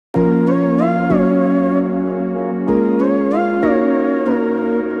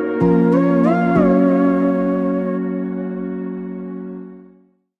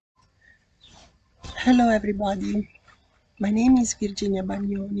Hello everybody, my name is Virginia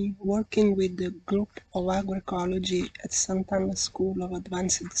Bagnoni, working with the Group of Agroecology at Sant'Anna School of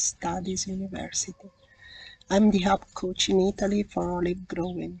Advanced Studies University. I'm the hub coach in Italy for olive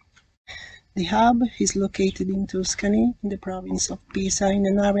growing. The hub is located in Tuscany, in the province of Pisa, in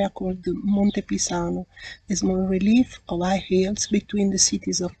an area called Monte Pisano, a small relief of high hills between the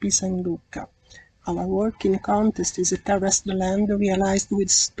cities of Pisa and Lucca. Our working context is a terraced land realized with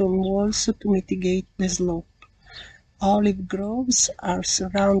stone walls to mitigate the slope. Olive groves are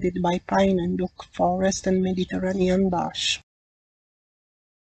surrounded by pine and oak forest and Mediterranean bush.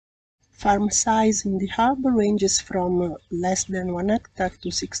 Farm size in the hub ranges from less than 1 hectare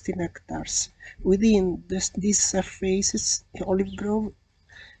to 16 hectares. Within these surfaces, olive grove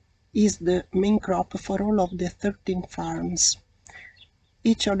is the main crop for all of the 13 farms.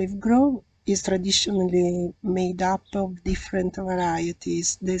 Each olive grove is traditionally made up of different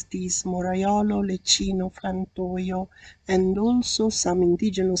varieties, that is Moraiolo, Lecchino, Frantoio, and also some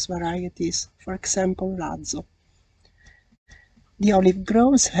indigenous varieties, for example Lazzo. The olive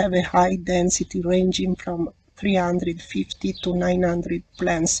groves have a high density ranging from 350 to 900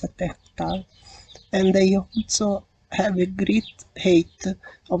 plants at hectare, and they also have a great height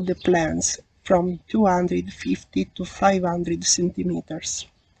of the plants from 250 to 500 centimeters.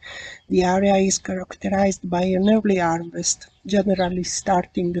 The area is characterized by an early harvest, generally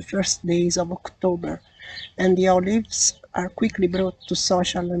starting the first days of October, and the olives are quickly brought to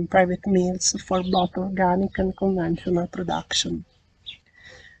social and private meals for both organic and conventional production.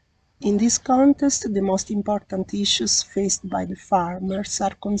 In this context, the most important issues faced by the farmers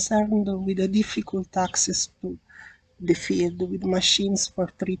are concerned with the difficult access to the field with machines for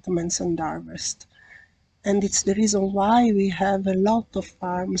treatments and harvest. And it's the reason why we have a lot of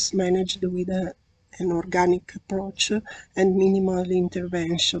farms managed with an organic approach and minimal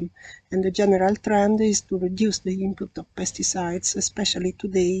intervention. And the general trend is to reduce the input of pesticides, especially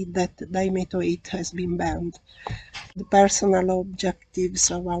today that dimethoate has been banned. The personal objectives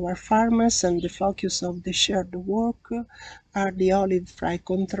of our farmers and the focus of the shared work are the olive fly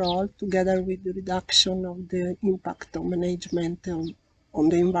control, together with the reduction of the impact of management on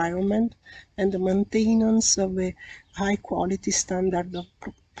the environment and the maintenance of a high-quality standard of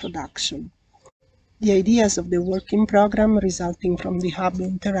production. The ideas of the working program resulting from the hub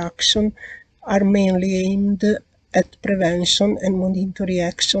interaction are mainly aimed at prevention and monitoring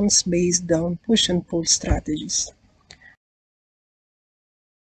actions based on push and pull strategies.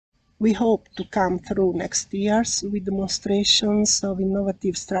 We hope to come through next years with demonstrations of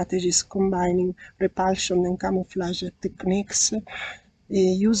innovative strategies combining repulsion and camouflage techniques, the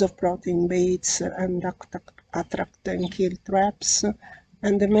use of protein baits and attract and kill traps,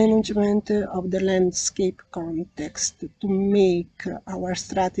 and the management of the landscape context to make our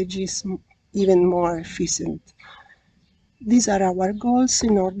strategies even more efficient. These are our goals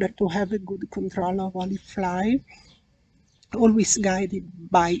in order to have a good control of olive fly, always guided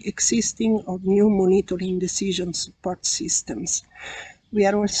by existing or new monitoring decision support systems. We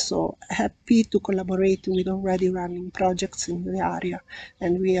are also happy to collaborate with already running projects in the area,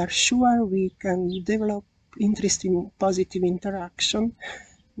 and we are sure we can develop interesting positive interaction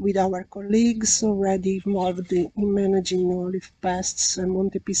with our colleagues already involved in managing olive pests and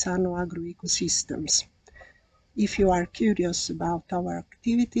Monte Pisano agroecosystems. If you are curious about our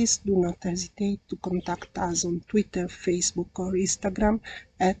activities, do not hesitate to contact us on Twitter, Facebook, or Instagram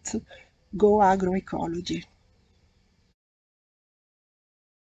at Go Agroecology.